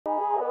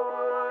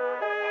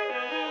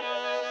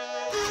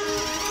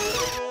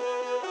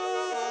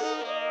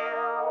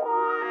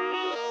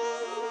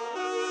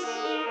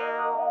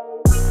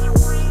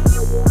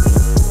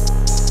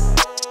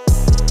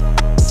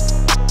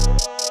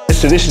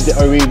So this is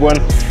the OE one.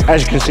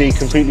 As you can see,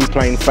 completely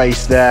plain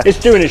face there. It's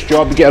doing its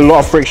job. You get a lot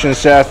of friction on the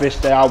surface.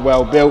 They are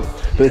well built.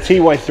 But the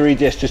TY3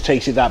 disc just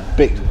takes it that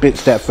bit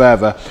step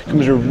further.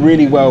 Comes with a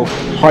really well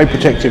high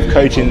protective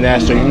coating there,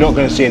 so you're not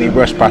going to see any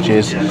rust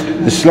patches.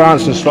 The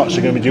slants and slots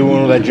are going to be doing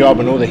all their job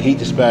and all the heat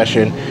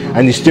dispersion,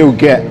 and you still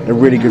get a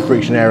really good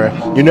friction area.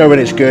 You know when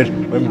it's good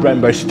when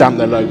Brembo stamp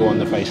their logo on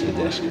the face of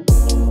the disc.